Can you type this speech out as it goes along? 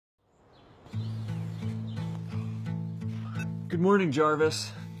Good morning,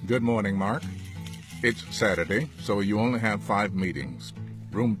 Jarvis. Good morning, Mark. It's Saturday, so you only have 5 meetings.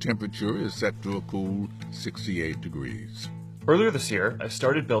 Room temperature is set to a cool 68 degrees. Earlier this year, I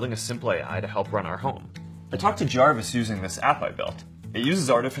started building a simple AI to help run our home. I talked to Jarvis using this app I built. It uses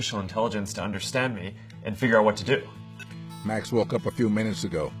artificial intelligence to understand me and figure out what to do. Max woke up a few minutes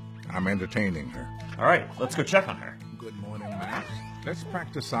ago. I'm entertaining her. All right, let's go check on her. Good morning, Max. Let's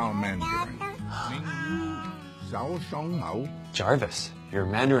practice our Mandarin. Jarvis, your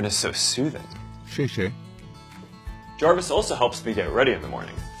Mandarin is so soothing. Shishe. Jarvis also helps me get ready in the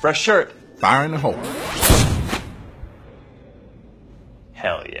morning. Fresh shirt. Fire in the hole.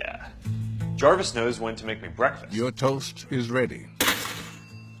 Hell yeah. Jarvis knows when to make me breakfast. Your toast is ready.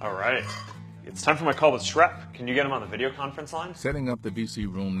 All right. It's time for my call with Shrep. Can you get him on the video conference line? Setting up the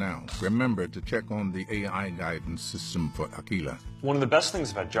VC room now. Remember to check on the AI guidance system for Aquila. One of the best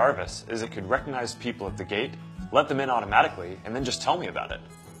things about Jarvis is it could recognize people at the gate, let them in automatically, and then just tell me about it.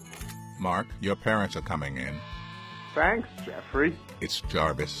 Mark, your parents are coming in. Thanks, Jeffrey. It's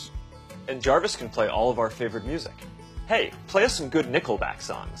Jarvis. And Jarvis can play all of our favorite music. Hey, play us some good Nickelback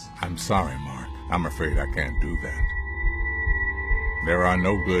songs. I'm sorry, Mark. I'm afraid I can't do that. There are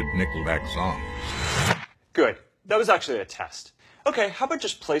no good Nickelback songs. Good. That was actually a test. Okay, how about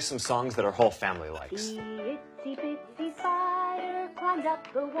just play some songs that our whole family likes? The itsy bitsy spider climbed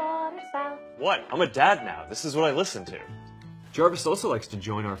up the water spout. What? I'm a dad now. This is what I listen to. Jarvis also likes to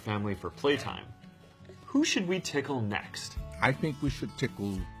join our family for playtime. Who should we tickle next? I think we should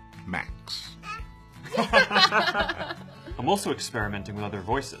tickle Max. I'm also experimenting with other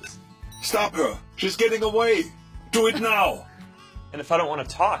voices. Stop her! She's getting away! Do it now! And if I don't want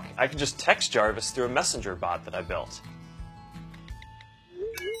to talk, I can just text Jarvis through a messenger bot that I built.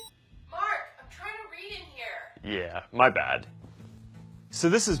 Mark, I'm trying to read in here. Yeah, my bad. So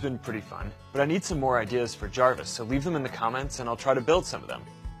this has been pretty fun, but I need some more ideas for Jarvis, so leave them in the comments and I'll try to build some of them.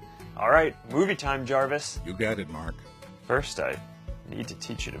 All right, movie time, Jarvis. You got it, Mark. First, I need to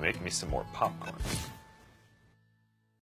teach you to make me some more popcorn.